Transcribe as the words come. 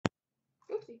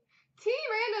Team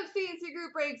Random CNC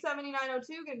Group Break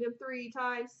 7902. Going to do 3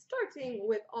 times, starting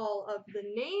with all of the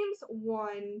names.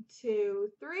 1, 2,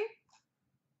 3.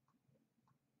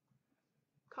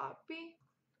 Copy.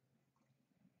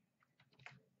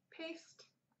 Paste.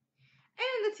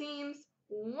 And the teams.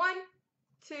 1,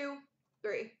 2,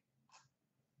 3.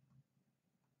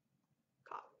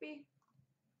 Copy.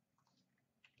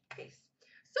 Paste.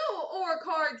 So, Or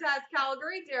Cards has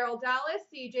Calgary, Daryl Dallas,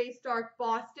 CJ Stark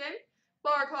Boston,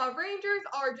 Barkov Rangers,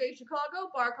 RJ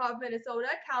Chicago, Barkov Minnesota,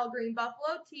 Cal Green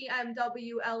Buffalo,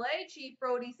 TMW LA, Chief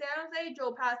Brody San Jose,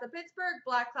 Joe Pasa Pittsburgh,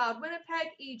 Black Cloud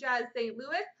Winnipeg, E-Jazz St.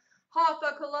 Louis,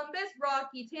 Hoffa Columbus,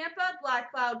 Rocky Tampa,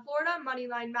 Black Cloud Florida,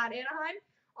 Moneyline Matt Anaheim,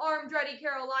 Armdready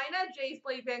Carolina, Jace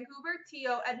Blake Vancouver,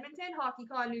 T.O. Edmonton,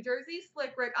 HockeyCon New Jersey,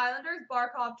 Slick Rick Islanders,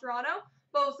 Barkov Toronto,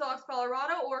 Bo Sox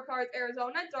Colorado, Or Cards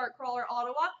Arizona, Dark Crawler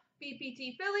Ottawa,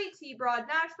 BPT Philly, T-Broad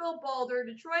Nashville, Balder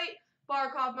Detroit,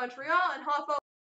 Barkov Montreal, and Hoffa